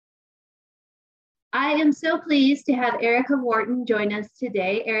I am so pleased to have Erica Wharton join us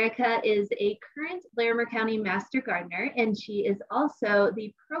today. Erica is a current Larimer County Master Gardener, and she is also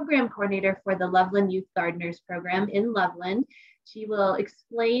the program coordinator for the Loveland Youth Gardeners program in Loveland. She will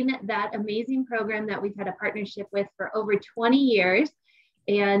explain that amazing program that we've had a partnership with for over 20 years.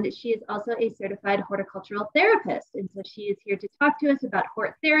 And she is also a certified horticultural therapist. And so she is here to talk to us about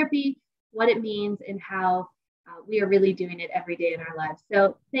hort therapy, what it means, and how we are really doing it every day in our lives.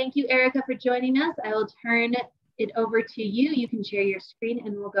 So thank you, Erica, for joining us. I will turn it over to you. You can share your screen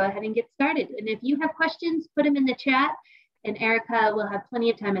and we'll go ahead and get started. And if you have questions, put them in the chat and Erica will have plenty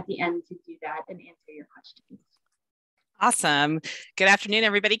of time at the end to do that and answer your questions. Awesome. Good afternoon,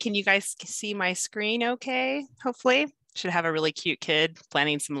 everybody. Can you guys see my screen okay? Hopefully. Should have a really cute kid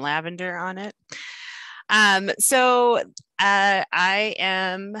planting some lavender on it. I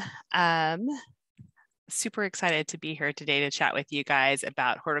am super excited to be here today to chat with you guys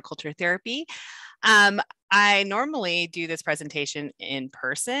about horticulture therapy. I normally do this presentation in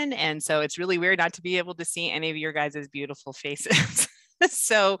person, and so it's really weird not to be able to see any of your guys' beautiful faces.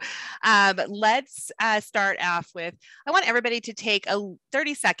 So let's start off with, I want everybody to take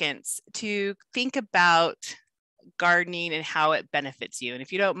 30 seconds to think about gardening and how it benefits you. And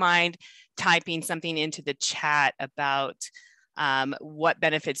if you don't mind typing something into the chat about what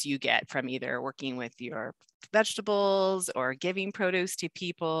benefits you get from either working with your vegetables or giving produce to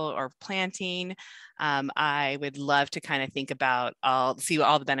people or planting. I would love to kind of think about see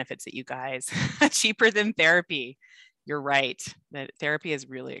all the benefits that you guys, cheaper than therapy. You're right, that therapy is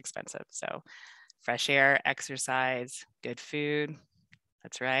really expensive. So fresh air, exercise, good food.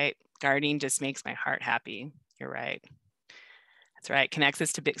 That's right. Gardening just makes my heart happy. You're right. That's right. Connects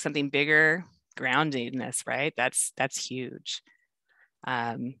us to something bigger, groundedness, right? That's huge.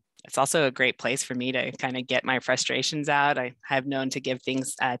 It's also a great place for me to kind of get my frustrations out. I have known to give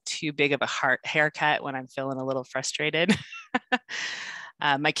things too big of a haircut when I'm feeling a little frustrated.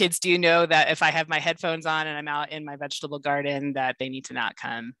 My kids do know that if I have my headphones on and I'm out in my vegetable garden, that they need to not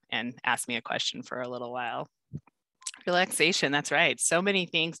come and ask me a question for a little while. Relaxation, that's right. So many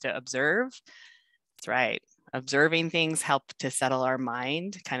things to observe. That's right. Observing things help to settle our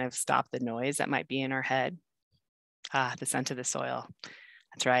mind, kind of stop the noise that might be in our head. The scent of the soil.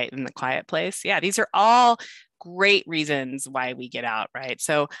 That's right. In the quiet place. Yeah, these are all great reasons why we get out, right?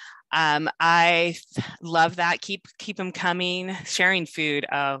 So I love that. Keep them coming. Sharing food.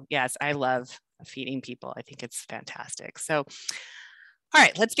 Oh, yes, I love feeding people. I think it's fantastic. So, all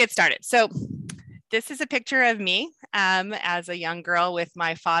right, let's get started. So this is a picture of me as a young girl with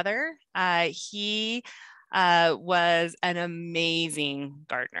my father. He was an amazing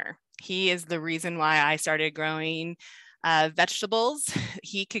gardener. He is the reason why I started growing vegetables.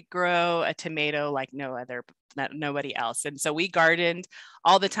 He could grow a tomato like nobody else. And so we gardened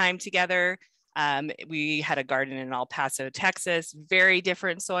all the time together. We had a garden in El Paso, Texas, very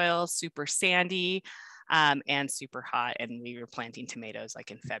different soil, super sandy and super hot. And we were planting tomatoes like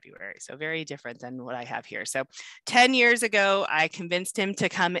in February. So very different than what I have here. So 10 years ago, I convinced him to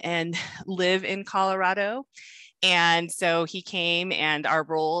come and live in Colorado. And so he came and our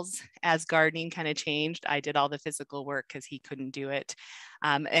roles as gardening kind of changed. I did all the physical work because he couldn't do it.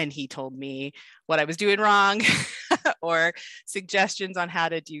 And he told me what I was doing wrong or suggestions on how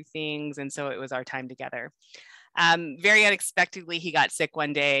to do things. And so it was our time together. Very unexpectedly, he got sick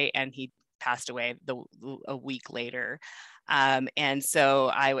one day and he passed away a week later. And so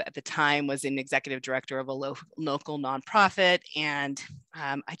I, at the time, was an executive director of a local nonprofit. And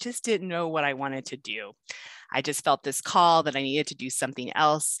I just didn't know what I wanted to do. I just felt this call that I needed to do something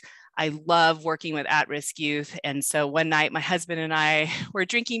else. I love working with at-risk youth. And so one night, my husband and I were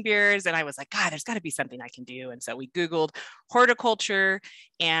drinking beers and I was like, God, there's got to be something I can do. And so we Googled horticulture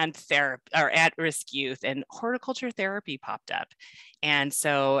and therapy or at-risk youth, and horticulture therapy popped up. And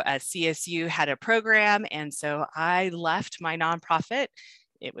so CSU had a program. And so I left my nonprofit.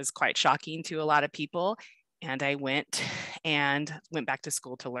 It was quite shocking to a lot of people. And I went back to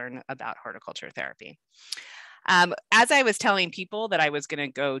school to learn about horticulture therapy. As I was telling people that I was going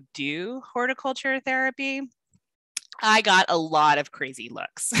to go do horticulture therapy, I got a lot of crazy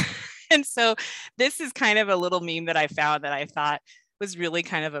looks. And so this is kind of a little meme that I found that I thought was really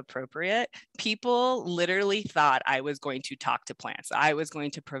kind of appropriate. People literally thought I was going to talk to plants. I was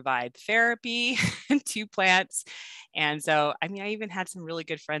going to provide therapy to plants. And so, I mean, I even had some really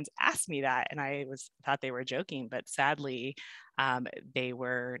good friends ask me that, and I thought they were joking, but sadly, they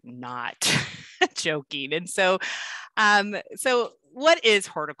were not joking. And so, what is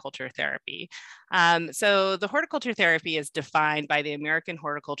horticulture therapy? So the horticulture therapy is defined by the American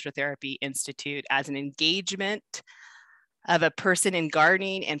Horticulture Therapy Institute as an engagement of a person in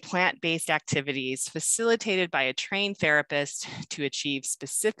gardening and plant-based activities facilitated by a trained therapist to achieve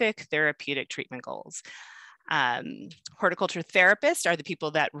specific therapeutic treatment goals. Horticulture therapists are the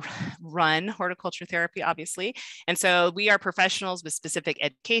people that run horticulture therapy, obviously. And so we are professionals with specific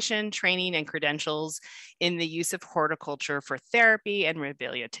education, training, and credentials in the use of horticulture for therapy and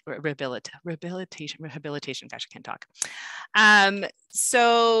rehabilitation. Gosh, I can't talk.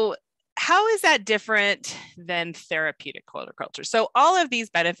 So how is that different than therapeutic horticulture? So all of these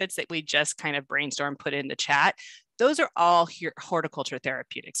benefits that we just kind of brainstormed, put in the chat, those are all horticulture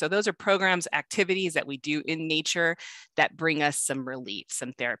therapeutic. So those are programs, activities that we do in nature that bring us some relief,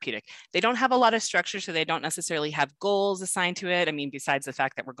 some therapeutic. They don't have a lot of structure, so they don't necessarily have goals assigned to it. I mean, besides the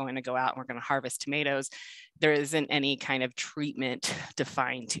fact that we're going to go out and we're going to harvest tomatoes, there isn't any kind of treatment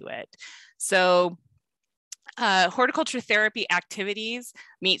defined to it. So horticulture therapy activities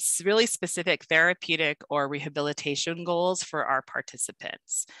meet really specific therapeutic or rehabilitation goals for our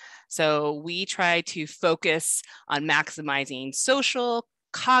participants. So we try to focus on maximizing social,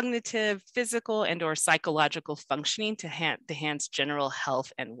 cognitive, physical, and or psychological functioning to enhance general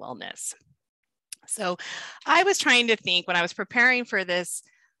health and wellness. So I was trying to think when I was preparing for this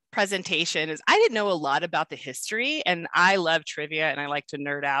presentation is I didn't know a lot about the history, and I love trivia and I like to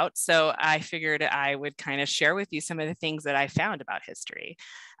nerd out. So I figured I would kind of share with you some of the things that I found about history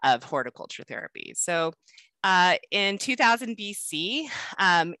of horticulture therapy. So in 2000 BC,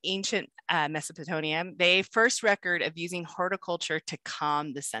 ancient Mesopotamia, they first record of using horticulture to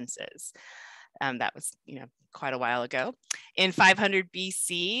calm the senses. That was, quite a while ago. In 500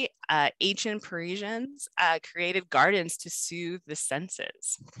 BC, ancient Parisians created gardens to soothe the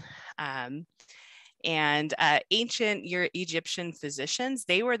senses. And ancient Egyptian physicians,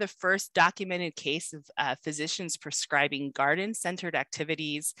 they were the first documented case of physicians prescribing garden-centered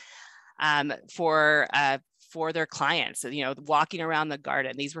activities for their clients. So, walking around the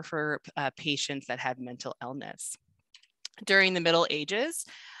garden. These were for patients that had mental illness. During the Middle Ages,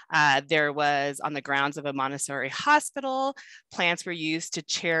 there was on the grounds of a Montessori hospital, plants were used to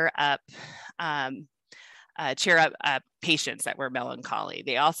cheer up patients that were melancholy.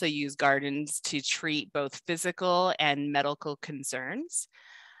 They also used gardens to treat both physical and medical concerns.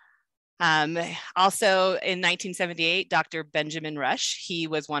 Also in 1978, Dr. Benjamin Rush, he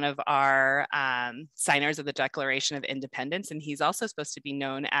was one of our signers of the Declaration of Independence, and he's also supposed to be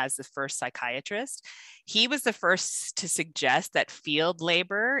known as the first psychiatrist. He was the first to suggest that field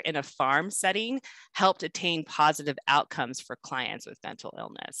labor in a farm setting helped attain positive outcomes for clients with mental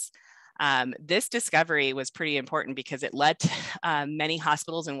illness. This discovery was pretty important because it led many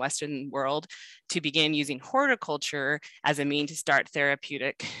hospitals in Western world to begin using horticulture as a means to start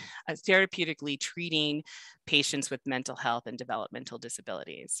therapeutically treating patients with mental health and developmental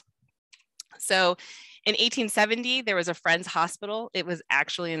disabilities. So in 1870, there was a Friends Hospital. It was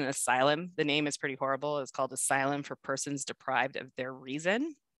actually an asylum. The name is pretty horrible. It's called Asylum for Persons Deprived of Their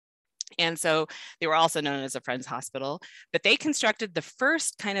Reason. And so they were also known as a Friends Hospital, but they constructed the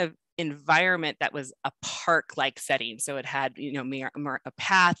first kind of environment that was a park-like setting. So it had,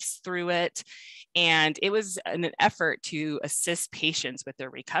 paths through it, and it was an effort to assist patients with their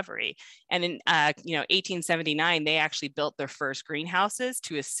recovery. And in 1879, they actually built their first greenhouses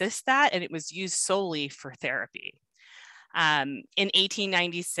to assist that, and it was used solely for therapy. In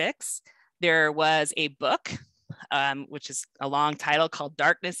 1896, there was a book, which is a long title, called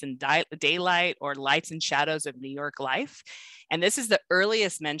Darkness and Daylight, or Lights and Shadows of New York Life. And this is the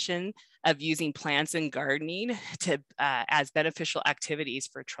earliest mention of using plants and gardening as beneficial activities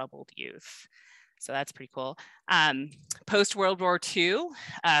for troubled youth. So that's pretty cool. Post-World War II,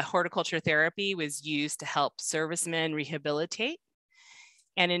 horticulture therapy was used to help servicemen rehabilitate.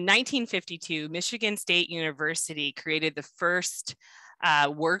 And in 1952, Michigan State University created the first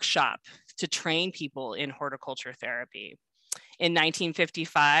workshop to train people in horticulture therapy. In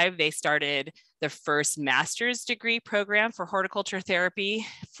 1955, they started the first master's degree program for horticulture therapy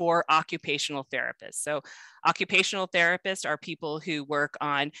for occupational therapists. So occupational therapists are people who work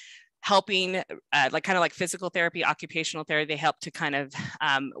on helping, kind of like physical therapy, occupational therapy. They help to kind of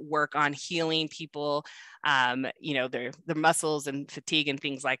work on healing people, their muscles and fatigue and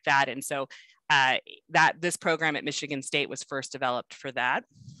things like that. And so this program at Michigan State was first developed for that.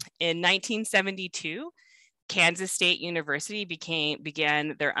 In 1972, Kansas State University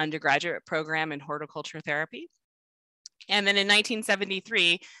began their undergraduate program in horticulture therapy. And then in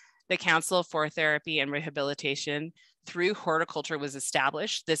 1973, the Council for Therapy and Rehabilitation through Horticulture was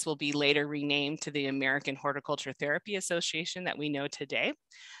established. This will be later renamed to the American Horticulture Therapy Association that we know today.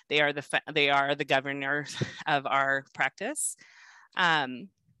 They are the governors of our practice.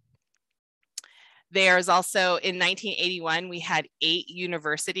 There's also, in 1981, we had 8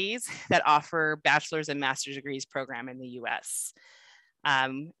 universities that offer bachelor's and master's degrees program in the US.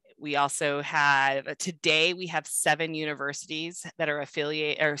 We also have, today we have 7 universities that are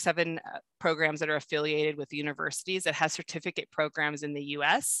affiliated, or 7 programs that are affiliated with universities that have certificate programs in the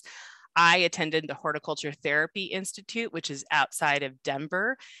US. I attended the Horticulture Therapy Institute, which is outside of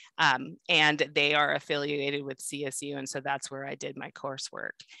Denver, and they are affiliated with CSU, and so that's where I did my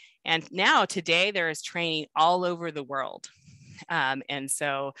coursework. And now today there is training all over the world, and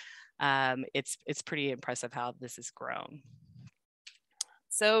so it's pretty impressive how this has grown.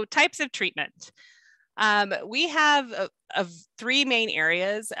 So types of treatment. We have 3 main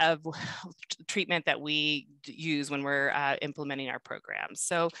areas of treatment that we use when we're implementing our programs.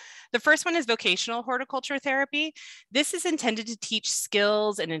 So the first one is vocational horticulture therapy. This is intended to teach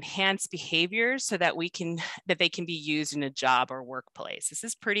skills and enhance behaviors so that they can be used in a job or workplace. This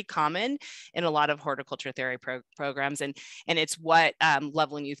is pretty common in a lot of horticulture therapy programs, and it's what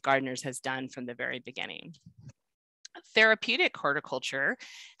Loveland Youth Gardeners has done from the very beginning. Therapeutic horticulture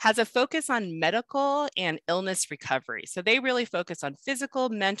has a focus on medical and illness recovery. So they really focus on physical,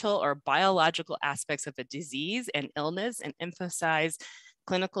 mental, or biological aspects of a disease and illness, and emphasize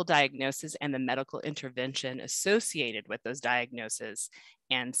clinical diagnosis and the medical intervention associated with those diagnoses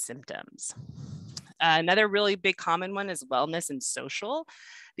and symptoms. Another really big common one is wellness and social.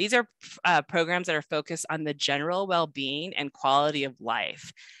 These are programs that are focused on the general well-being and quality of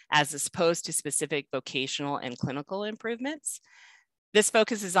life, as opposed to specific vocational and clinical improvements. This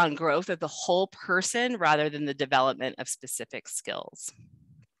focuses on growth of the whole person rather than the development of specific skills.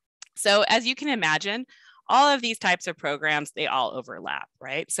 So as you can imagine, all of these types of programs, they all overlap,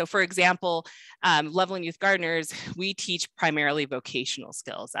 right? So for example, Loveland Youth Gardeners, we teach primarily vocational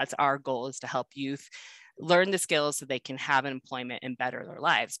skills. That's our goal, is to help youth learn the skills so they can have employment and better their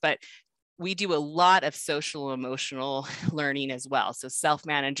lives. But we do a lot of social and emotional learning as well. So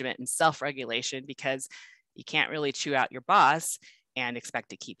self-management and self-regulation, because you can't really chew out your boss and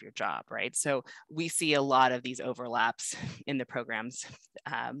expect to keep your job, right? So we see a lot of these overlaps in the programs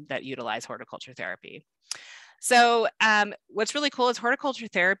that utilize horticulture therapy. So what's really cool is horticulture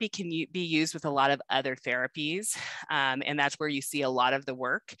therapy can be used with a lot of other therapies, and that's where you see a lot of the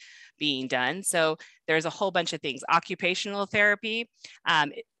work being done. So there's a whole bunch of things. Occupational therapy,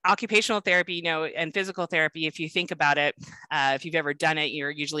 you know, and physical therapy, if you think about it, if you've ever done it, you're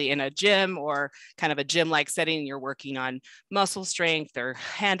usually in a gym or kind of a gym-like setting. You're working on muscle strength or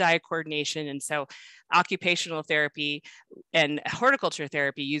hand-eye coordination. And so occupational therapy and horticulture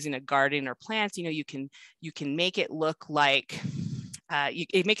therapy using a garden or plants, you know, you can make it look like you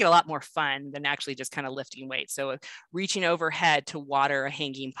make it a lot more fun than actually just kind of lifting weights. So reaching overhead to water a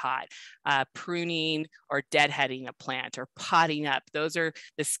hanging pot, pruning or deadheading a plant, or potting up. Those are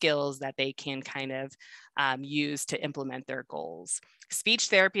the skills that they can kind of use to implement their goals. Speech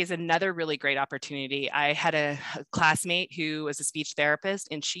therapy is another really great opportunity. I had a classmate who was a speech therapist,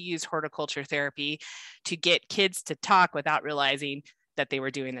 and she used horticulture therapy to get kids to talk without realizing that they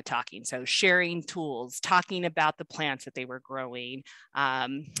were doing the talking. So sharing tools, talking about the plants that they were growing,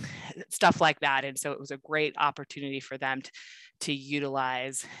 stuff like that. And so it was a great opportunity for them to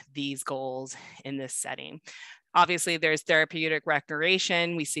utilize these goals in this setting. Obviously, there's therapeutic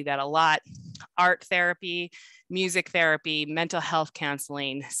recreation. We see that a lot. Art therapy, music therapy, mental health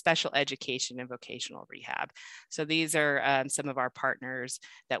counseling, special education, and vocational rehab. So these are some of our partners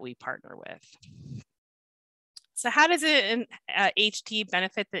that we partner with. So how does an HT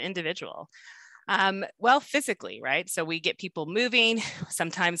benefit the individual? Well, physically, right? So we get people moving.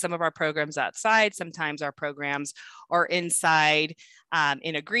 Sometimes some of our programs outside, sometimes our programs are inside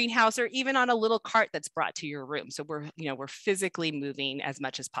in a greenhouse, or even on a little cart that's brought to your room. So we're physically moving as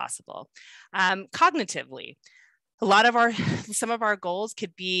much as possible. Cognitively, some of our goals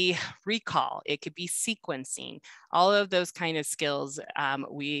could be recall, it could be sequencing, all of those kind of skills.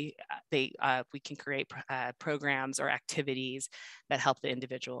 We can create programs or activities that help the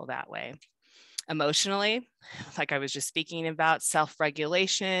individual that way. Emotionally, like I was just speaking about,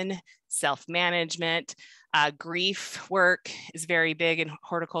 self-regulation, self-management, grief work is very big in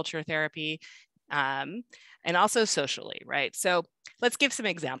horticulture therapy. And also socially, right? So let's give some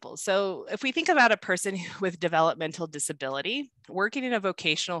examples. So if we think about a person with developmental disability, working in a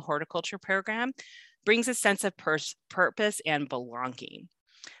vocational horticulture program brings a sense of purpose and belonging.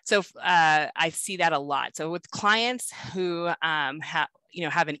 So I see that a lot. So with clients who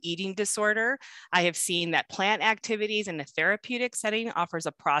have an eating disorder, I have seen that plant activities in a therapeutic setting offers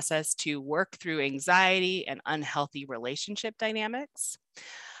a process to work through anxiety and unhealthy relationship dynamics.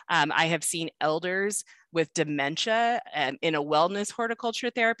 I have seen elders with dementia and in a wellness horticulture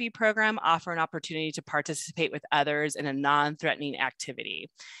therapy program offer an opportunity to participate with others in a non-threatening activity.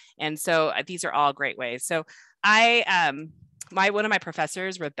 And so these are all great ways. So one of my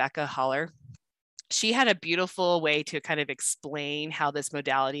professors, Rebecca Holler, she had a beautiful way to kind of explain how this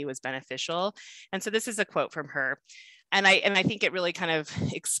modality was beneficial. And so this is a quote from her. And I think it really kind of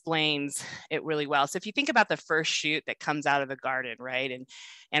explains it really well. So if you think about the first shoot that comes out of the garden, right?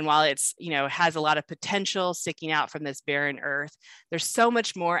 And while it's, has a lot of potential sticking out from this barren earth, there's so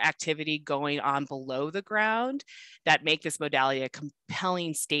much more activity going on below the ground that make this modality a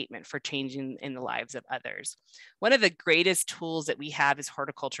compelling statement for changing in the lives of others. One of the greatest tools that we have as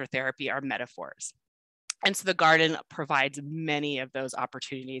horticulture therapy are metaphors. And so the garden provides many of those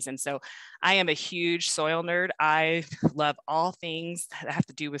opportunities. And so I am a huge soil nerd. I love all things that have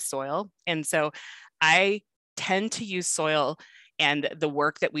to do with soil. And so I tend to use soil and the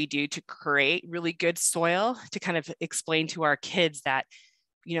work that we do to create really good soil to kind of explain to our kids that,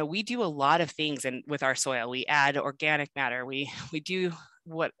 we do a lot of things with our soil. We add organic matter. We do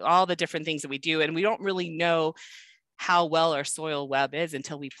all the different things that we do, and we don't really know how well our soil web is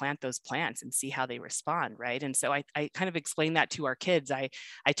until we plant those plants and see how they respond, right? And so I kind of explain that to our kids. I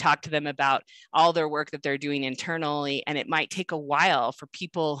talk to them about all their work that they're doing internally, and it might take a while for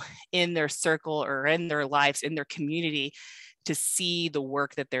people in their circle or in their lives, in their community, to see the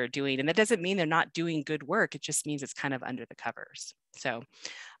work that they're doing. And that doesn't mean they're not doing good work. It just means it's kind of under the covers. So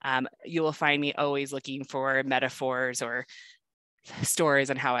you will find me always looking for metaphors or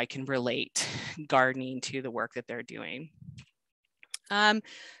stories on how I can relate gardening to the work that they're doing.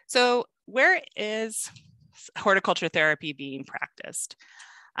 So where is horticulture therapy being practiced?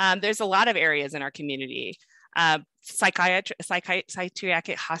 There's a lot of areas in our community.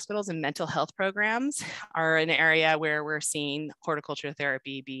 Psychiatric hospitals and mental health programs are an area where we're seeing horticulture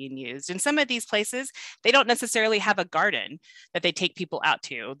therapy being used. In some of these places, they don't necessarily have a garden that they take people out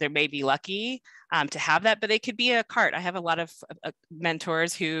to. They may be lucky to have that, but they could be a cart. I have a lot of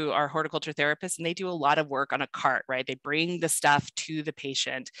mentors who are horticulture therapists, and they do a lot of work on a cart, right? They bring the stuff to the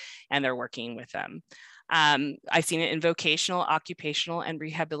patient and they're working with them. I've seen it in vocational, occupational, and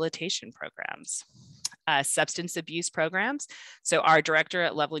rehabilitation programs. Substance abuse programs. So our director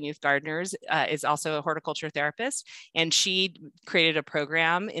at Loveland Youth Gardeners is also a horticulture therapist, and she created a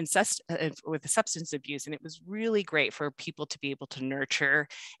program with substance abuse, and it was really great for people to be able to nurture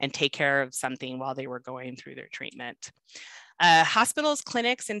and take care of something while they were going through their treatment. Hospitals,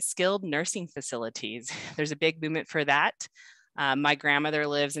 clinics, and skilled nursing facilities. There's a big movement for that. My grandmother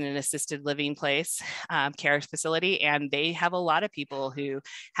lives in an assisted living care facility, and they have a lot of people who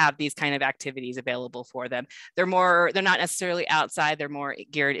have these kind of activities available for them. They're not necessarily outside, they're more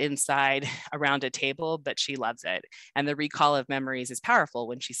geared inside around a table, but she loves it. And the recall of memories is powerful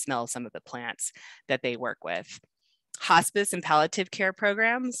when she smells some of the plants that they work with. Hospice and palliative care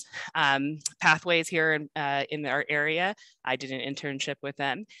programs, Pathways here in our area. I did an internship with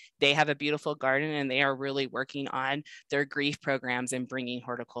them. They have a beautiful garden, and they are really working on their grief programs and bringing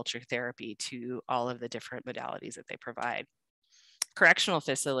horticulture therapy to all of the different modalities that they provide. Correctional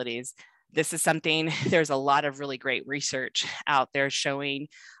facilities. This is something, there's a lot of really great research out there showing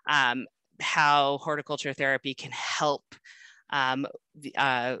how horticulture therapy can help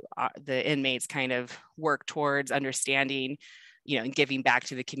the inmates kind of work towards understanding, and giving back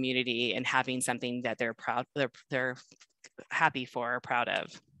to the community and having something that they're happy for or proud of.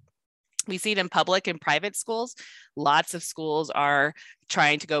 We see it in public and private schools. Lots of schools are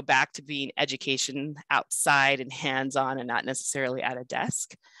trying to go back to being education outside and hands-on and not necessarily at a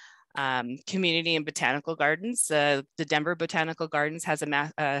desk. Community and botanical gardens. The Denver Botanical Gardens has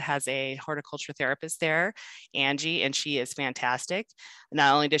a horticulture therapist there, Angie, and she is fantastic.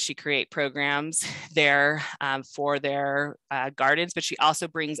 Not only does she create programs there for their gardens, but she also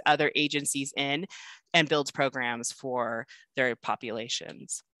brings other agencies in and builds programs for their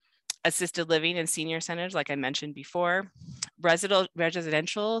populations. Assisted living and senior centers, like I mentioned before,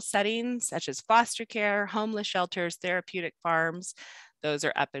 residential settings such as foster care, homeless shelters, therapeutic farms. Those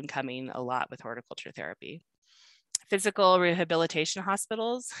are up and coming a lot with horticulture therapy. Physical rehabilitation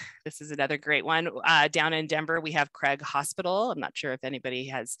hospitals. This is another great one. Down in Denver, we have Craig Hospital. I'm not sure if anybody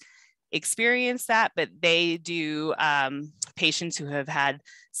has experienced that, but they do patients who have had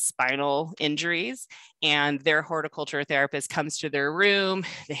spinal injuries, and their horticulture therapist comes to their room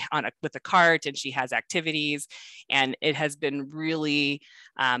with a cart, and she has activities. And it has been really,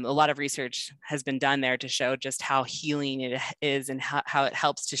 a lot of research has been done there to show just how healing it is and how it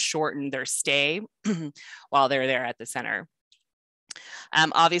helps to shorten their stay while they're there at the center.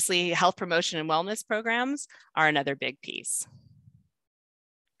 Obviously, health promotion and wellness programs are another big piece.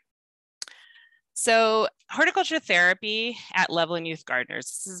 So horticulture therapy at Loveland Youth Gardeners,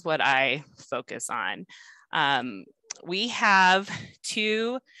 this is what I focus on. We have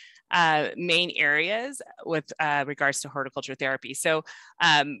two main areas with regards to horticulture therapy. So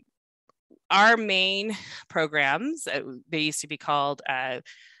our main programs, they used to be called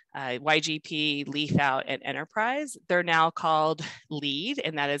YGP, Leaf Out, and Enterprise. They're now called LEAD,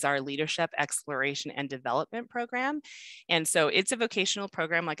 and that is our Leadership, Exploration, and Development program. And so it's a vocational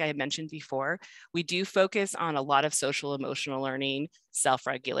program, like I had mentioned before. We do focus on a lot of social emotional learning,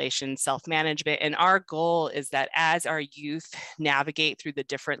 self-regulation, self-management, and our goal is that as our youth navigate through the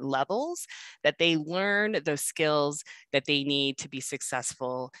different levels, that they learn those skills that they need to be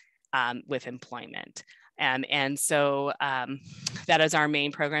successful with employment. And so that is our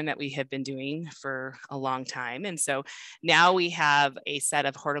main program that we have been doing for a long time. And so now we have a set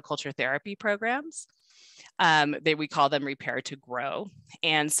of horticulture therapy programs. We call them Repair to Grow.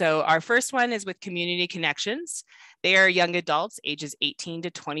 And so our first one is with Community Connections. They are young adults ages 18 to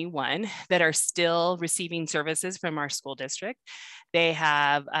 21 that are still receiving services from our school district. They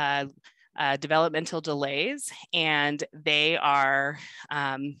have developmental delays, and they are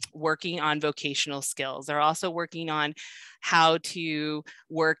working on vocational skills. They're also working on how to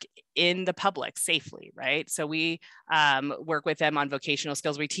work in the public safely, right? So we work with them on vocational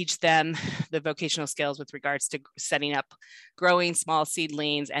skills. We teach them the vocational skills with regards to setting up, growing small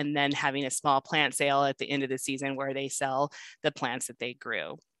seedlings, and then having a small plant sale at the end of the season where they sell the plants that they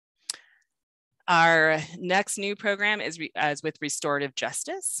grew. Our next new program is with restorative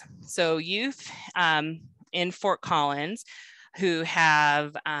justice. So youth in Fort Collins who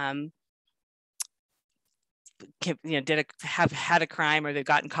have have had a crime or they've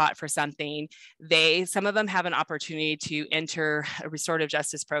gotten caught for something, some of them have an opportunity to enter a restorative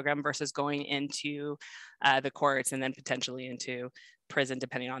justice program versus going into the courts and then potentially into prison,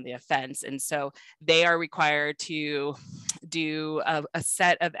 depending on the offense. And so they are required to do a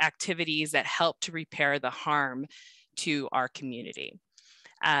set of activities that help to repair the harm to our community.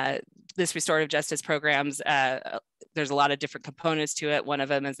 This restorative justice programs, there's a lot of different components to it. One of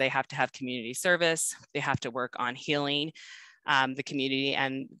them is they have to have community service. They have to work on healing the community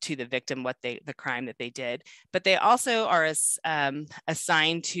and to the victim the crime that they did. But they also are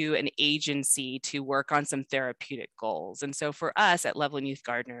assigned to an agency to work on some therapeutic goals. And so for us at Loveland Youth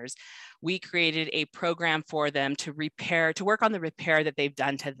Gardeners, we created a program for them to work on the repair that they've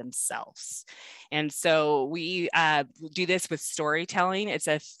done to themselves. And so we do this with storytelling. It's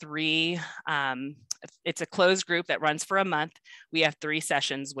a closed group that runs for a month. We have 3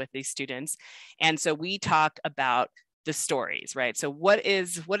 sessions with these students. And so we talk about the stories, right? So what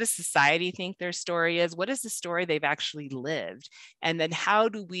does society think their story is? What is the story they've actually lived? And then how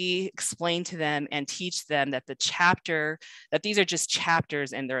do we explain to them and teach them that that these are just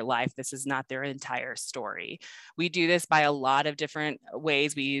chapters in their life. This is not their entire story. We do this by a lot of different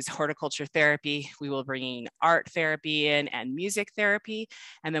ways. We use horticulture therapy. We will bring in art therapy in and music therapy.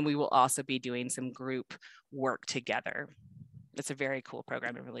 And then we will also be doing some group work together. It's a very cool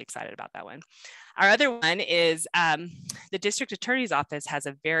program. I'm really excited about that one. Our other one is the district attorney's office has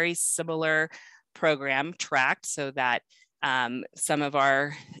a very similar program tracked so that some of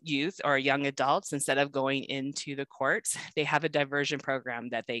our youth or young adults, instead of going into the courts, they have a diversion program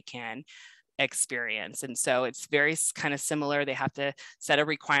that they can experience. And so it's very kind of similar. They have to set of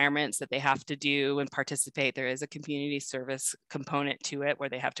requirements that they have to do and participate. There is a community service component to it where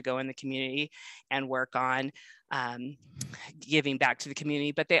they have to go in the community and work on giving back to the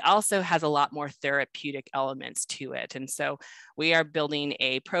community, but they also has a lot more therapeutic elements to it. And so we are building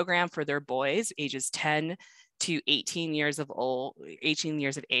a program for their boys ages 10 to 18 years of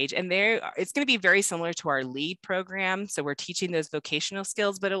age. And it's going to be very similar to our LEAD program. So we're teaching those vocational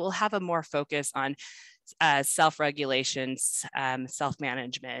skills, but it will have a more focus on self-regulation,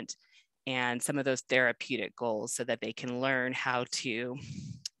 self-management, and some of those therapeutic goals so that they can learn how to,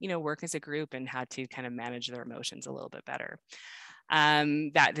 work as a group and how to kind of manage their emotions a little bit better.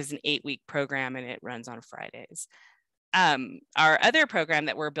 That is an 8-week program and it runs on Fridays. Our other program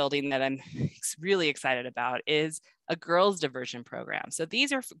that we're building that I'm really excited about is a girls diversion program. So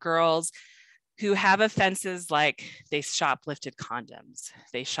these are girls who have offenses like they shoplifted condoms,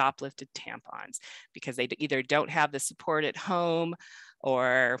 they shoplifted tampons because they either don't have the support at home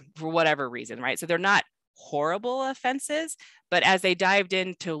or for whatever reason, right? So they're not horrible offenses, but as they dived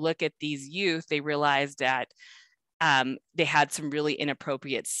in to look at these youth, they realized that they had some really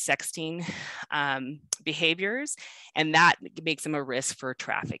inappropriate sexting behaviors, and that makes them a risk for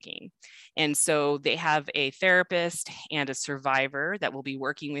trafficking. And so they have a therapist and a survivor that will be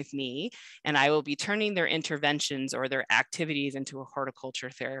working with me, and I will be turning their interventions or their activities into a horticulture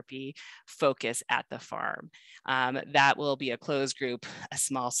therapy focus at the farm. That will be a closed group, a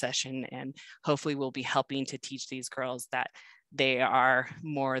small session, and hopefully we'll be helping to teach these girls that they are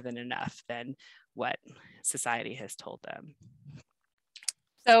more than enough than what society has told them.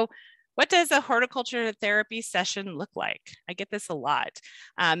 So what does a horticulture therapy session look like? I get this a lot.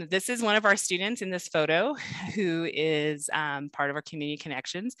 This is one of our students in this photo who is part of our community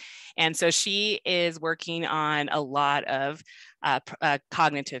connections. And so she is working on a lot of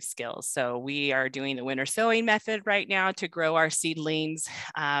cognitive skills. So we are doing the winter sowing method right now to grow our seedlings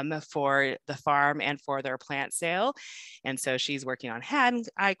for the farm and for their plant sale. And so she's working on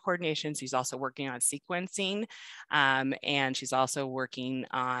hand-eye coordination. She's also working on sequencing, and she's also working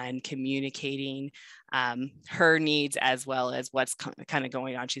on communicating her needs as well as what's kind of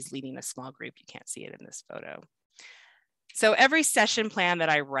going on. She's leading a small group. You can't see it in this photo. So every session plan that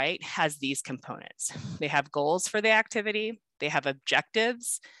I write has these components. They have goals for the activity. They have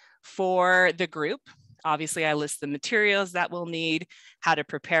objectives for the group. Obviously, I list the materials that we'll need, how to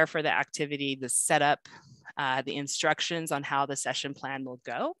prepare for the activity, the setup, the instructions on how the session plan will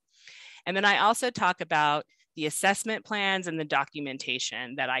go. And then I also talk about the assessment plans and the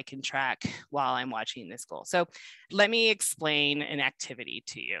documentation that I can track while I'm watching this goal. So let me explain an activity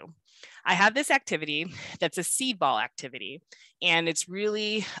to you. I have this activity that's a seed ball activity, and it's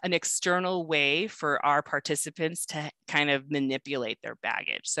really an external way for our participants to kind of manipulate their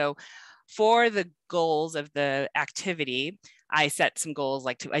baggage. So for the goals of the activity, I set some goals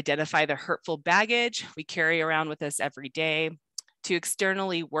like to identify the hurtful baggage we carry around with us every day, to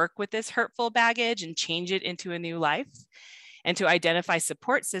externally work with this hurtful baggage and change it into a new life, and to identify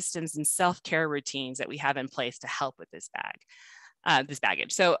support systems and self-care routines that we have in place to help with this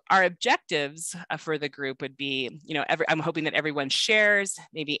baggage. So our objectives for the group would be, I'm hoping that everyone shares,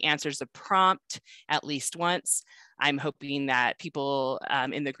 maybe answers the prompt at least once. I'm hoping that people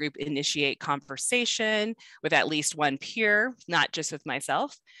in the group initiate conversation with at least one peer, not just with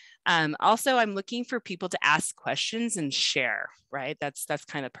myself. Also, I'm looking for people to ask questions and share, right? That's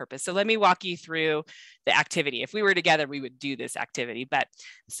kind of purpose. So let me walk you through the activity. If we were together, we would do this activity. But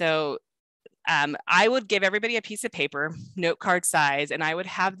so I would give everybody a piece of paper, note card size, and I would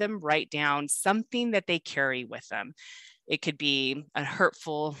have them write down something that they carry with them. It could be a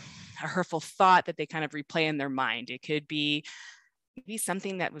hurtful thought that they kind of replay in their mind. It could be maybe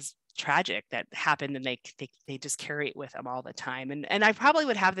something that was tragic that happened and they just carry it with them all the time. And I probably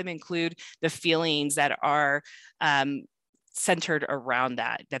would have them include the feelings that are centered around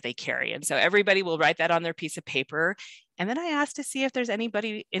that they carry. And so everybody will write that on their piece of paper. And then I ask to see if there's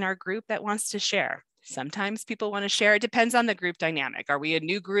anybody in our group that wants to share. Sometimes people want to share. It depends on the group dynamic. Are we a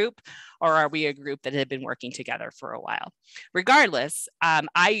new group, or are we a group that had been working together for a while? Regardless,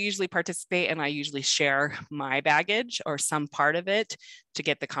 I usually participate and I usually share my baggage or some part of it to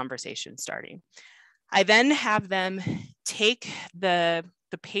get the conversation starting. I then have them take the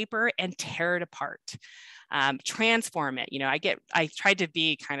paper and tear it apart. Transform it. I tried to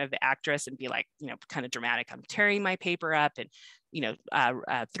be kind of the actress and be like, kind of dramatic. I'm tearing my paper up and,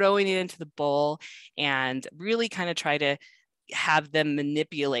 throwing it into the bowl, and really kind of try to have them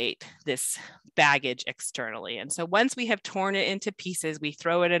manipulate this baggage externally. And so once we have torn it into pieces, we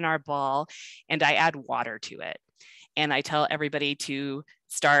throw it in our ball, and I add water to it. And I tell everybody to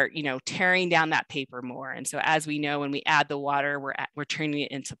start, tearing down that paper more. And so as we know, when we add the water, we're turning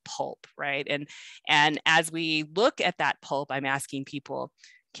it into pulp, right? And as we look at that pulp, I'm asking people,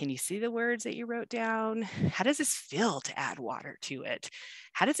 can you see the words that you wrote down? How does this feel to add water to it?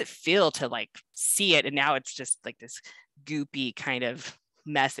 How does it feel to see it? And now it's just like this goopy kind of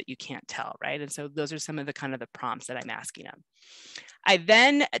mess that you can't tell, right? And so those are some of the kind of the prompts that I'm asking them. I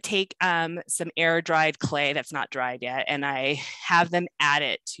then take some air dried clay that's not dried yet, and I have them add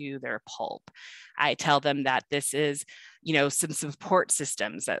it to their pulp. I tell them that this is, some support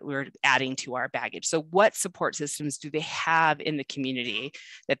systems that we're adding to our baggage. So what support systems do they have in the community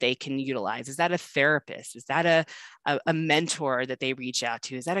that they can utilize? Is that a therapist? Is that a mentor that they reach out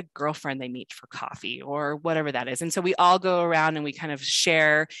to? Is that a girlfriend they meet for coffee, or whatever that is? And so we all go around and we kind of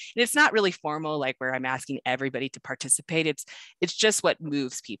share. And it's not really formal, like where I'm asking everybody to participate. It's just what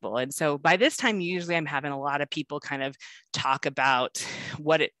moves people. And so by this time, usually I'm having a lot of people kind of talk about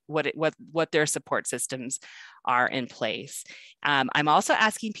what their support systems are in place. I'm also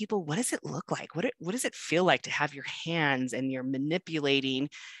asking people, what does it look like? What does it feel like to have your hands and you're manipulating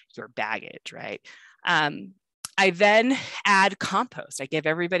your baggage, right? I then add compost. I give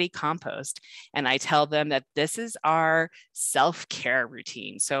everybody compost, and I tell them that this is our self-care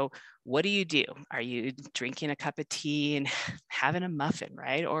routine. So what do? Are you drinking a cup of tea and having a muffin,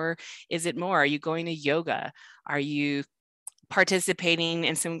 right? Or is it more? Are you going to yoga? Are you participating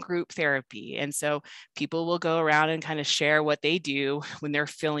in some group therapy? And so people will go around and kind of share what they do when they're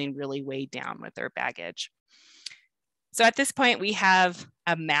feeling really weighed down with their baggage. So at this point, we have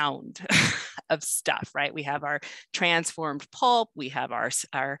a mound of stuff, right? We have our transformed pulp, we have our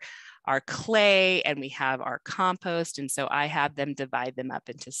clay, and we have our compost. And so I have them divide them up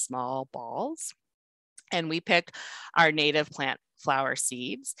into small balls. And we pick our native plant flower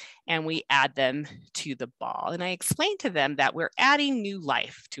seeds and we add them to the ball. And I explained to them that we're adding new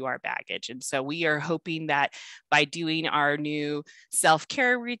life to our baggage. And so we are hoping that by doing our new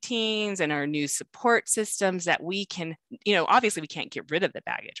self-care routines and our new support systems that we can, obviously we can't get rid of the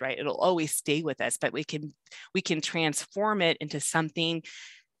baggage, right? It'll always stay with us, but we can transform it into something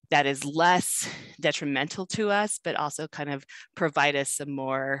that is less detrimental to us, but also kind of provide us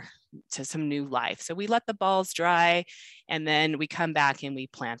some new life. So we let the balls dry, and then we come back and we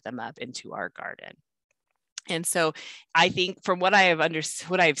plant them up into our garden. And so I think from what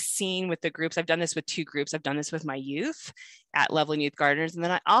I've seen with the groups, I've done this with 2 groups. I've done this with my youth at Loveland Youth Gardeners. And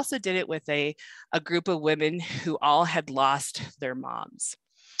then I also did it with a group of women who all had lost their moms.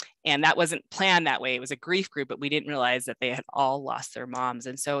 And that wasn't planned that way. It was a grief group, but we didn't realize that they had all lost their moms.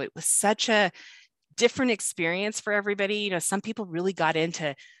 And so it was such a different experience for everybody. Some people really got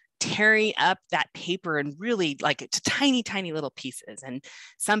into tearing up that paper and really like to tiny, tiny little pieces. And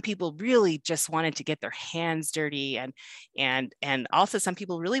some people really just wanted to get their hands dirty. And also some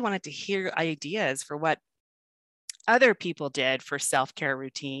people really wanted to hear ideas for what other people did for self-care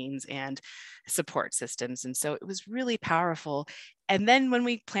routines and support systems. And so it was really powerful. And then when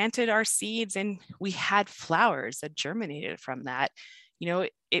we planted our seeds and we had flowers that germinated from that,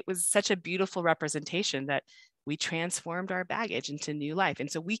 it was such a beautiful representation that we transformed our baggage into new life. And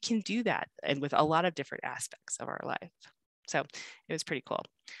so we can do that and with a lot of different aspects of our life. So it was pretty cool.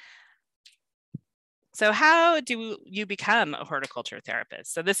 So how do you become a horticulture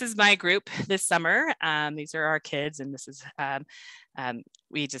therapist? So this is my group this summer. These are our kids, and this is,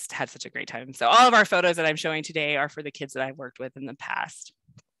 we just had such a great time. So all of our photos that I'm showing today are for the kids that I've worked with in the past.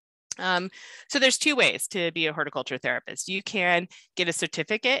 So there's 2 ways to be a horticulture therapist. You can get a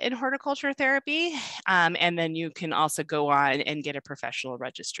certificate in horticulture therapy, and then you can also go on and get a professional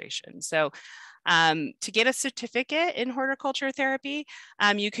registration. So to get a certificate in horticulture therapy,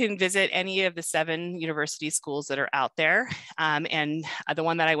 you can visit any of the 7 university schools that are out there. And the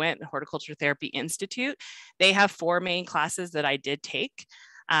one that I went, the Horticulture Therapy Institute, they have 4 main classes that I did take.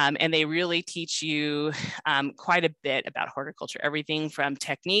 And they really teach you quite a bit about horticulture, everything from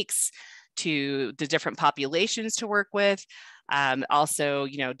techniques to the different populations to work with. Also,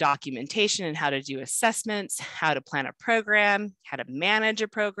 documentation and how to do assessments, how to plan a program, how to manage a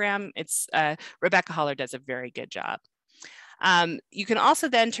program. It's Rebecca Holler does a very good job. You can also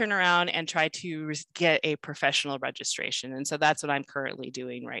then turn around and try to get a professional registration. And so that's what I'm currently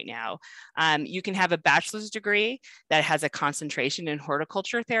doing right now. You can have a bachelor's degree that has a concentration in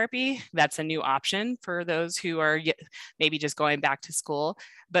horticulture therapy. That's a new option for those who are maybe just going back to school.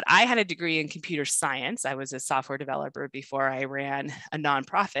 But I had a degree in computer science. I was a software developer before I ran a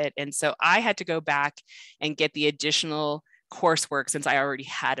nonprofit. And so I had to go back and get the additional coursework since I already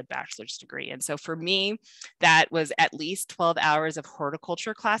had a bachelor's degree. And so for me, that was at least 12 hours of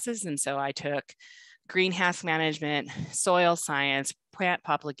horticulture classes. And so I took greenhouse management, soil science, plant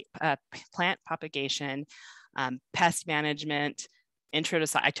propagation, pest management, intro to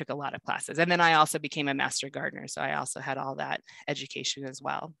science. I took a lot of classes. And then I also became a master gardener. So I also had all that education as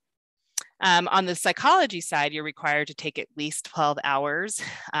well. On the psychology side, you're required to take at least 12 hours,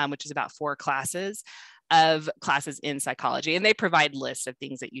 which is about 4 classes of classes in psychology, and they provide lists of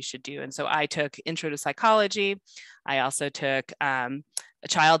things that you should do. And so I took intro to psychology. I also took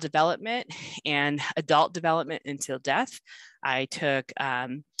child development and adult development until death. I took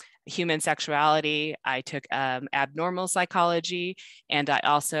human sexuality. I took abnormal psychology, and I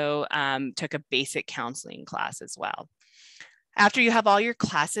also took a basic counseling class as well. After you have all your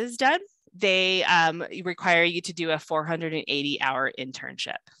classes done, they require you to do a 480-hour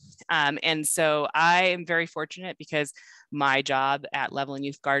internship. And so I am very fortunate because my job at Loveland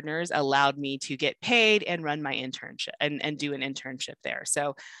Youth Gardeners allowed me to get paid and run my internship and do an internship there.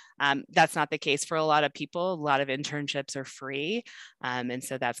 So that's not the case for a lot of people. A lot of internships are free. And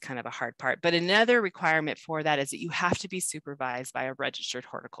so that's kind of a hard part. But another requirement for that is that you have to be supervised by a registered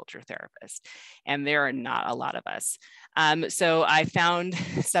horticulture therapist. And there are not a lot of us. So I found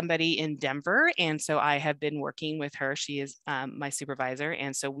somebody in Denver. And so I have been working with her. She is my supervisor.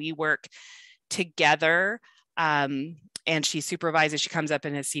 And so we work together. And she supervises, she comes up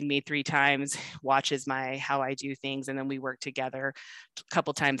and has seen me 3 times, watches how I do things. And then we work together a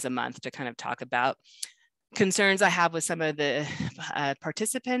couple times a month to kind of talk about concerns I have with some of the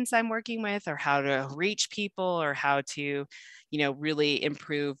participants I'm working with, or how to reach people, or how to, really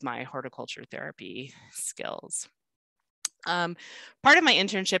improve my horticulture therapy skills. Part of my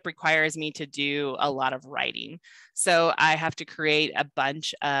internship requires me to do a lot of writing. So I have to create a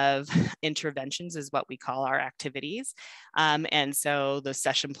bunch of interventions, is what we call our activities. And so the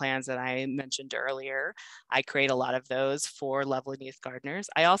session plans that I mentioned earlier, I create a lot of those for Loveland Youth Gardeners.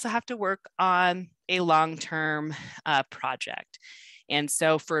 I also have to work on a long-term project. And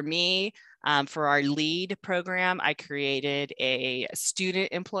so for me, for our lead program, I created a student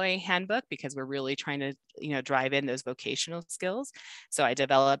employee handbook because we're really trying to, drive in those vocational skills. So I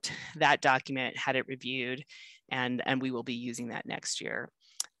developed that document, had it reviewed, and we will be using that next year.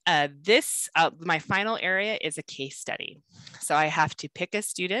 My final area is a case study. So I have to pick a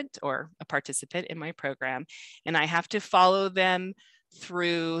student or a participant in my program, and I have to follow them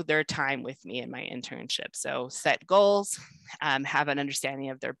through their time with me in my internship. So set goals, have an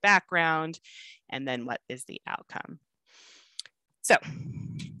understanding of their background, and then what is the outcome. So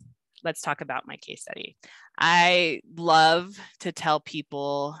let's talk about my case study. I love to tell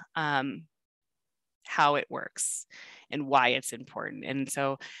people how it works and why it's important. And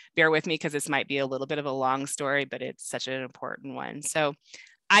so bear with me because this might be a little bit of a long story, but it's such an important one. So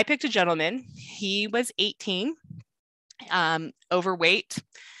I picked a gentleman. He was 18. Overweight.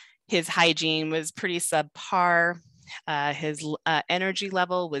 His hygiene was pretty subpar. His energy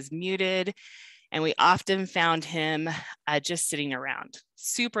level was muted, and we often found him just sitting around,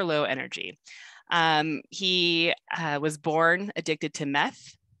 super low energy. He was born addicted to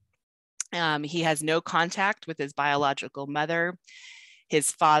meth. He has no contact with his biological mother.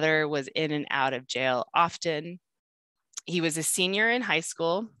 His father was in and out of jail often. He was a senior in high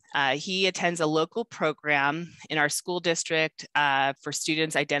school. He attends a local program in our school district for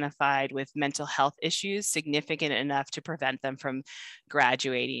students identified with mental health issues significant enough to prevent them from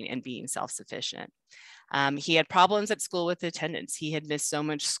graduating and being self-sufficient. He had problems at school with attendance. He had missed so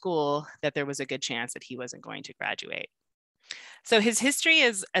much school that there was a good chance that he wasn't going to graduate. So his history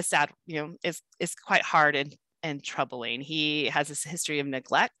is a sad, is quite hard and troubling. He has this history of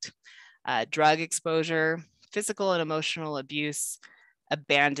neglect, drug exposure, physical and emotional abuse,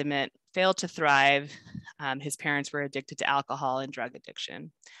 abandonment, failed to thrive. His parents were addicted to alcohol and drug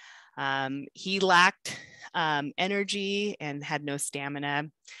addiction. He lacked energy and had no stamina.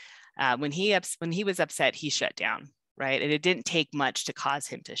 When he was upset, he shut down, right? And it didn't take much to cause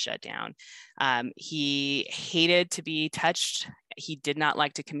him to shut down. He hated to be touched. He did not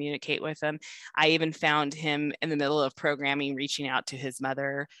like to communicate with them. I even found him in the middle of programming, reaching out to his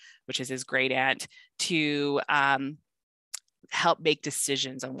mother, which is his great aunt, to help make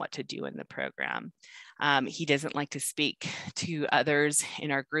decisions on what to do in the program. He doesn't like to speak to others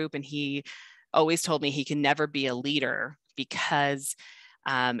in our group, and he always told me he can never be a leader because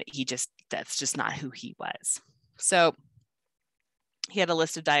that's just not who he was. So he had a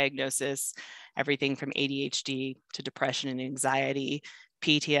list of diagnoses, everything from ADHD to depression and anxiety,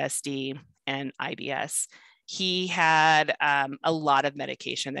 PTSD, and IBS. He had a lot of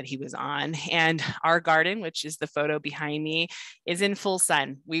medication that he was on, and our garden, which is the photo behind me, is in full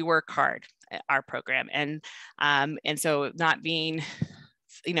sun. We work hard at our program, and so not being,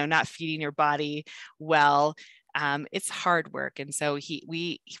 not feeding your body well, it's hard work. And so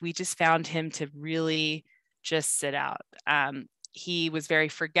we just found him to really just sit out. He was very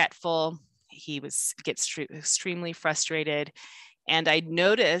forgetful. He gets extremely frustrated, and I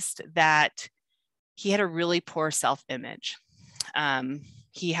noticed that he had a really poor self-image.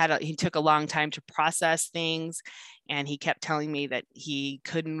 He took a long time to process things, and he kept telling me that he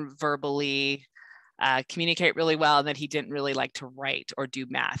couldn't verbally communicate really well, and that he didn't really like to write or do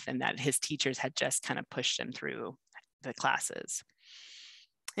math, and that his teachers had just kind of pushed him through the classes.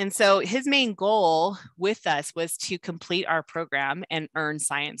 And so his main goal with us was to complete our program and earn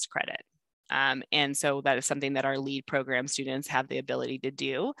science credit. And so that is something that our lead program students have the ability to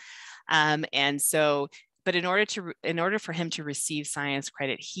do. And so But in order for him to receive science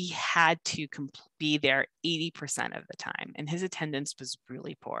credit, he had to be there 80% of the time, and his attendance was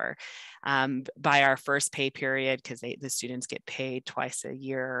really poor. By our first pay period, because the students get paid twice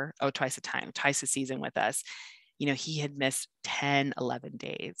a season with us, he had missed 10, 11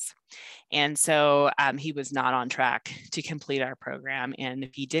 days. And so he was not on track to complete our program. And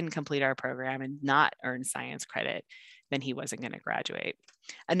if he didn't complete our program and not earn science credit, then he wasn't going to graduate.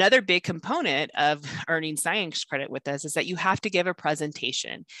 Another big component of earning science credit with us is that you have to give a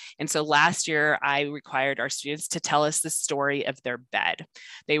presentation. And so last year, I required our students to tell us the story of their bed.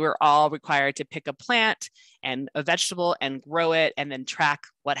 They were all required to pick a plant and a vegetable and grow it, and then track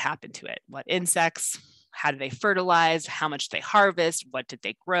what happened to it, what insects, how did they fertilize, how much they harvest, what did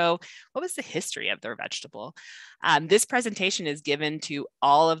they grow, what was the history of their vegetable. This presentation is given to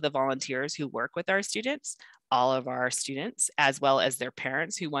all of the volunteers who work with our students, all of our students, as well as their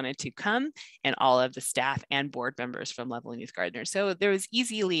parents who wanted to come, and all of the staff and board members from Loveland Youth Gardeners. So there was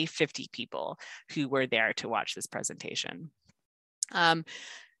easily 50 people who were there to watch this presentation.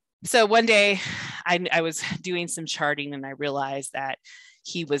 So one day I was doing some charting, and I realized that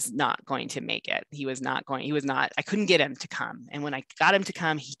he was not going to make it. I couldn't get him to come. And when I got him to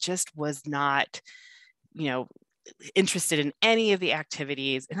come, he just was not, interested in any of the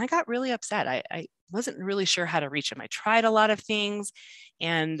activities. And I got really upset. I wasn't really sure how to reach him. I tried a lot of things,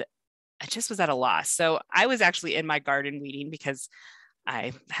 and I just was at a loss. So I was actually in my garden weeding, because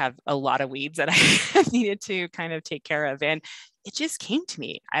I have a lot of weeds that I needed to kind of take care of. And it just came to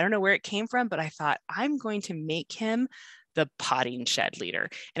me. I don't know where it came from, but I thought, I'm going to make him the potting shed leader.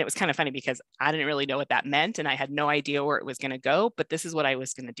 And it was kind of funny because I didn't really know what that meant, and I had no idea where it was going to go, but this is what I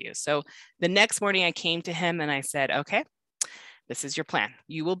was going to do. So the next morning I came to him and I said, okay, this is your plan.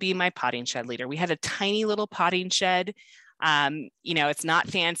 You will be my potting shed leader. We had a tiny little potting shed. It's not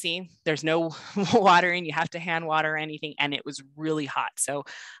fancy. There's no watering. You have to hand water or anything. And it was really hot. So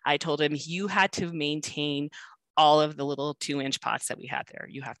I told him, you had to maintain all of the little 2-inch pots that we had there.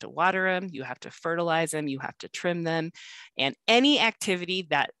 You have to water them, you have to fertilize them, you have to trim them. And any activity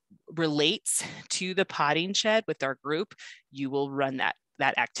that relates to the potting shed with our group, you will run that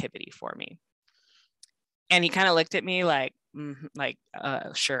activity for me. And he kind of looked at me like,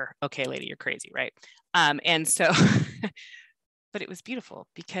 sure, okay, lady, you're crazy, right? And so, but it was beautiful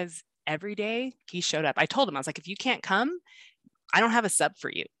because every day he showed up. I told him, I was like, if you can't come, I don't have a sub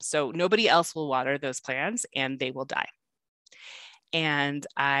for you. So nobody else will water those plants and they will die. And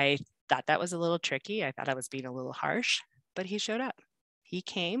I thought that was a little tricky. I thought I was being a little harsh, but he showed up. He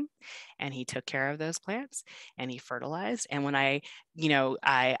came and he took care of those plants and he fertilized. And when I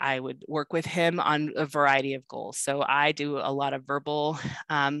would work with him on a variety of goals. So I do a lot of verbal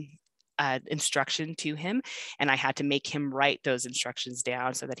instruction to him, and I had to make him write those instructions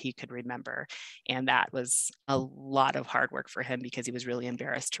down so that he could remember. And that was a lot of hard work for him because he was really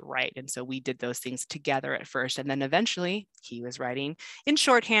embarrassed to write. And so we did those things together at first, and then eventually he was writing in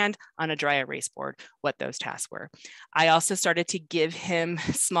shorthand on a dry erase board what those tasks were. I also started to give him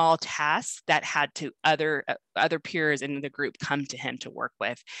small tasks that had to other peers in the group come to him to work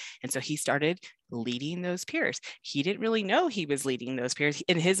with. And so he started leading those peers. He didn't really know he was leading those peers.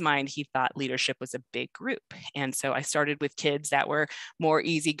 In his mind, he thought leadership was a big group. And so I started with kids that were more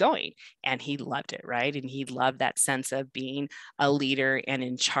easygoing, and he loved it, right? And he loved that sense of being a leader and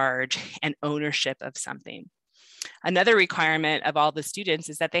in charge and ownership of something. Another requirement of all the students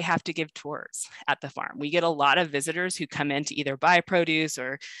is that they have to give tours at the farm. We get a lot of visitors who come in to either buy produce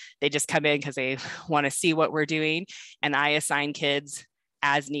or they just come in because they want to see what we're doing. And I assign kids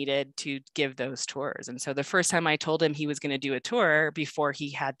as needed to give those tours. And so the first time I told him he was going to do a tour before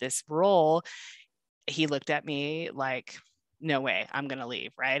he had this role, he looked at me like, no way, I'm going to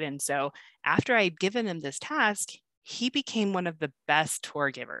leave, right? And so after I'd given him this task, he became one of the best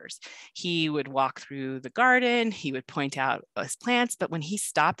tour givers. He would walk through the garden, he would point out his plants, but when he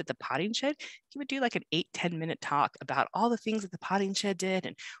stopped at the potting shed, he would do like an 8-10 minute talk about all the things that the potting shed did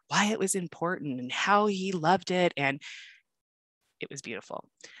and why it was important and how he loved it. And it was beautiful.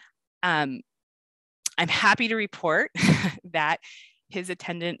 I'm happy to report that his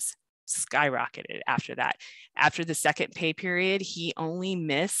attendance skyrocketed after that. After the second pay period, he only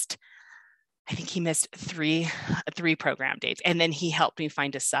missed, I think he missed three program dates. And then he helped me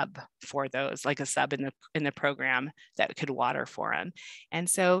find a sub for those, like a sub in the program that could water for him. And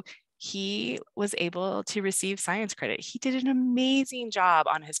so he was able to receive science credit. He did an amazing job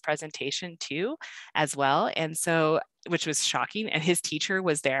on his presentation too, as well. And so, which was shocking. And his teacher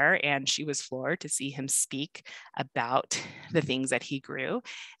was there and she was floored to see him speak about the things that he grew.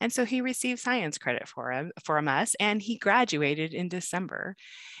 And so he received science credit from us, and he graduated in December.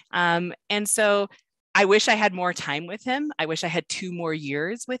 And so I wish I had more time with him. I wish I had 2 more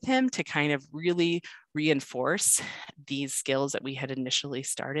years with him to kind of really reinforce these skills that we had initially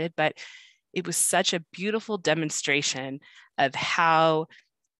started. But it was such a beautiful demonstration of how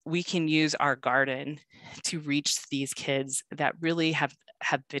we can use our garden to reach these kids that really have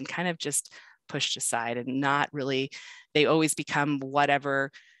been kind of just pushed aside and not really, they always become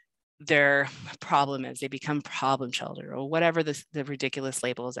whatever their problem is. They become problem children or whatever the ridiculous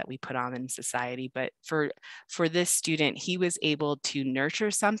labels that we put on in society. But for this student, he was able to nurture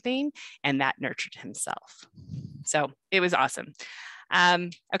something, and that nurtured himself. So it was awesome.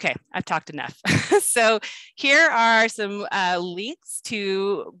 Okay, I've talked enough. So here are some links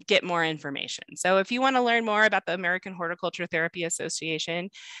to get more information. So if you want to learn more about the American Horticulture Therapy Association,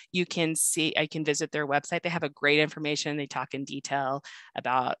 I can visit their website. They have a great information. They talk in detail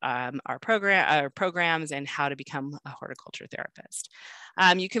about our programs and how to become a horticulture therapist.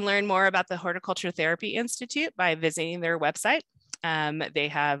 You can learn more about the Horticulture Therapy Institute by visiting their website. They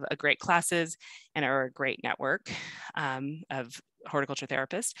have a great classes and are a great network of horticulture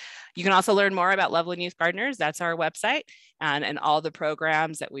therapists. You can also learn more about Loveland Youth Gardeners. That's our website, and all the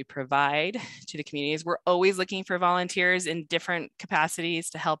programs that we provide to the communities. We're always looking for volunteers in different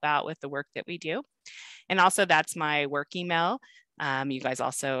capacities to help out with the work that we do. And also that's my work email. You guys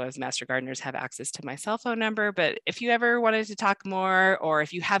also, as Master Gardeners, have access to my cell phone number, but if you ever wanted to talk more, or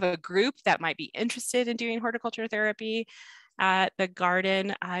if you have a group that might be interested in doing horticulture therapy at the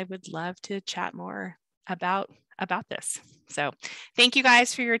garden, I would love to chat more about this. So thank you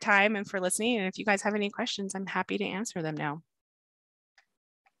guys for your time and for listening. And if you guys have any questions, I'm happy to answer them now.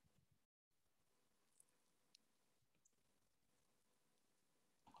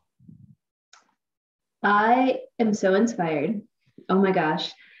 I am so inspired. Oh my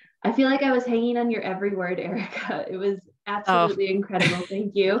gosh. I feel like I was hanging on your every word, Erica. It was absolutely incredible.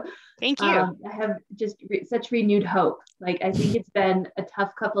 Thank you. Thank you. I have just such renewed hope. Like, I think it's been a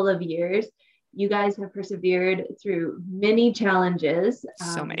tough couple of years. You guys have persevered through many challenges.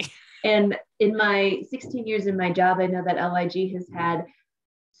 So many. And in my 16 years in my job, I know that LYG has had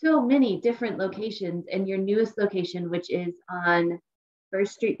so many different locations, and your newest location, which is on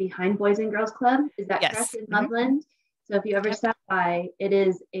First Street behind Boys and Girls Club, is that correct, in Loveland? So if you ever stop by, it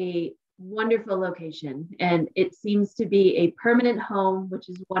is a wonderful location, and it seems to be a permanent home, which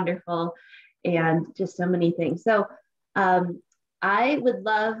is wonderful, and just so many things. So I would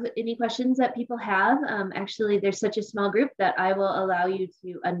love any questions that people have. Actually, there's such a small group that I will allow you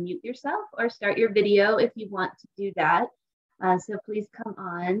to unmute yourself or start your video if you want to do that. So please come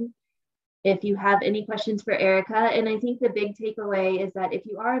on if you have any questions for Erica. And I think the big takeaway is that if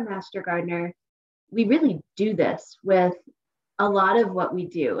you are a Master Gardener, we really do this with a lot of what we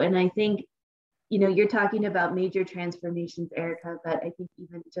do. And I think, you know, you're talking about major transformations, Erica, but I think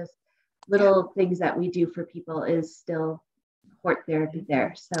even just little things that we do for people is still hort therapy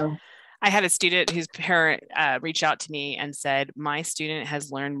there. So I had a student whose parent reached out to me and said, my student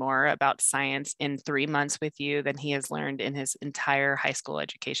has learned more about science in 3 months with you than he has learned in his entire high school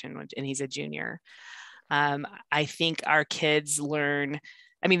education, and he's a junior. I think our kids learn,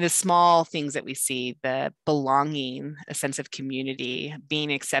 I mean, the small things that we see, the belonging, a sense of community,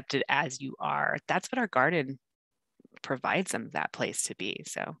 being accepted as you are, that's what our garden provides them that place to be.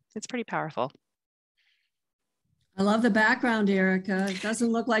 So it's pretty powerful. I love the background, Erica. It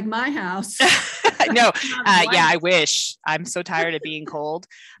doesn't look like my house. No, yeah, I wish. I'm so tired of being cold.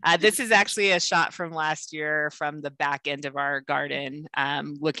 This is actually a shot from last year from the back end of our garden,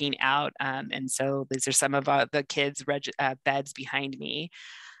 looking out. And so these are some of the kids' beds behind me.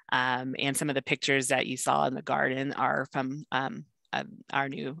 And some of the pictures that you saw in the garden are from our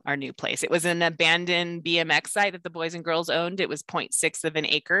new place. It was an abandoned BMX site that the boys and girls owned. It was 0.6 of an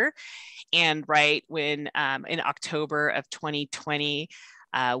acre. And right when in October of 2020,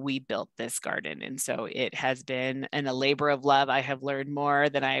 we built this garden. And so it has been a labor of love. I have learned more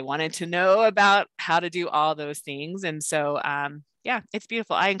than I wanted to know about how to do all those things. And so, yeah, it's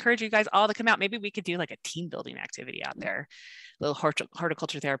beautiful. I encourage you guys all to come out. Maybe we could do like a team building activity out there, a little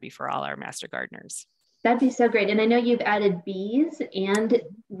horticulture therapy for all our Master Gardeners. That'd be so great. And I know you've added bees and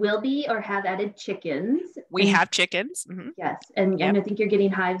will be or have added chickens. We have chickens. Mm-hmm. Yes. And I think you're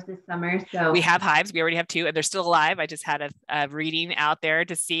getting hives this summer. So we have hives. We already have 2 and they're still alive. I just had a reading out there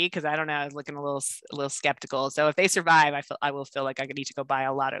to see, because I don't know, I was looking a little skeptical. So if they survive, I will feel like I need to go buy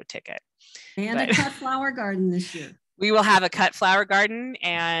a lotto ticket. And a cut flower garden this year. We will have a cut flower garden,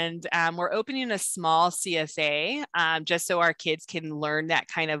 and we're opening a small CSA just so our kids can learn that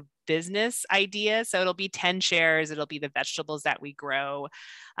kind of business idea. So it'll be 10 shares. It'll be the vegetables that we grow.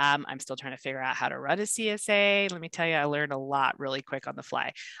 I'm still trying to figure out how to run a CSA. Let me tell you, I learned a lot really quick on the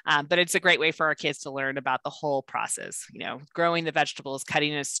fly. But it's a great way for our kids to learn about the whole process, you know, growing the vegetables,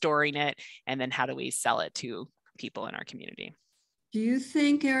 cutting it, storing it, and then how do we sell it to people in our community. Do you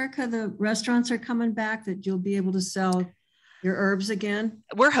think, Erica, the restaurants are coming back, that you'll be able to sell your herbs again?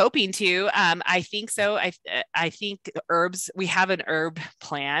 We're hoping to. I think so. I think herbs, we have an herb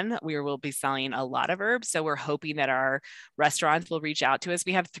plan. We will be selling a lot of herbs. So we're hoping that our restaurants will reach out to us.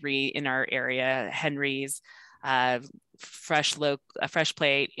 We have 3 in our area: Henry's, Fresh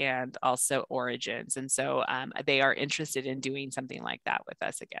Plate, and also Origins. And so they are interested in doing something like that with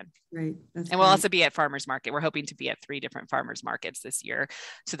us again. Great. And we'll also be at farmers market. We're hoping to be at 3 different farmers markets this year,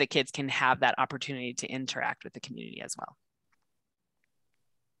 so the kids can have that opportunity to interact with the community as well.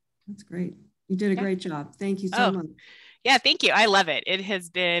 That's great. You did a great job. Thank you so much. Yeah, thank you. I love it. It has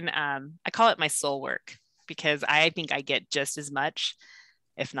been, I call it my soul work, because I think I get just as much,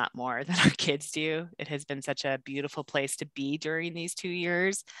 if not more, than our kids do. It has been such a beautiful place to be during these 2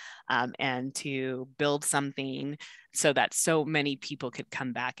 years, and to build something so that so many people could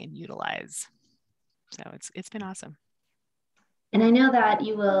come back and utilize. So it's been awesome. And I know that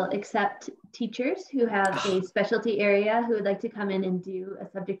you will accept teachers who have a specialty area who would like to come in and do a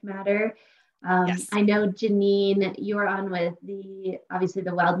subject matter. Yes. I know, Janine, you're on with obviously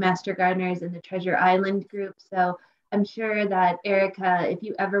the Wild Master Gardeners and the Treasure Island group. So I'm sure that, Erica, if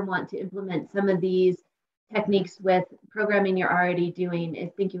you ever want to implement some of these techniques with programming you're already doing, I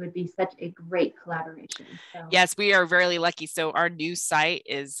think it would be such a great collaboration. So. Yes, we are very lucky. So our new site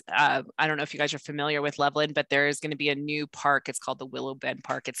is, I don't know if you guys are familiar with Loveland, but there is going to be a new park. It's called the Willow Bend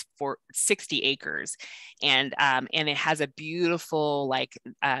Park. It's for 60 acres. And it has a beautiful, like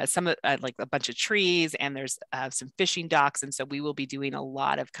a bunch of trees, and there's some fishing docks. And so we will be doing a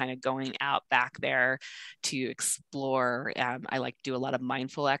lot of kind of going out back there to explore. I like to do a lot of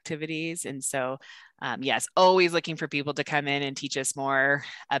mindful activities. And so yes, always looking for people to come in and teach us more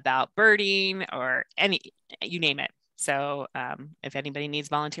about birding or you name it. So if anybody needs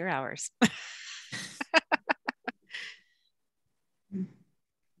volunteer hours.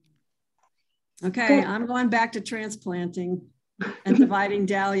 Okay, I'm going back to transplanting and dividing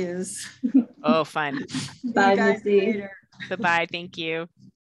dahlias. Oh, fun. Bye, Missy. Bye-bye. Thank you.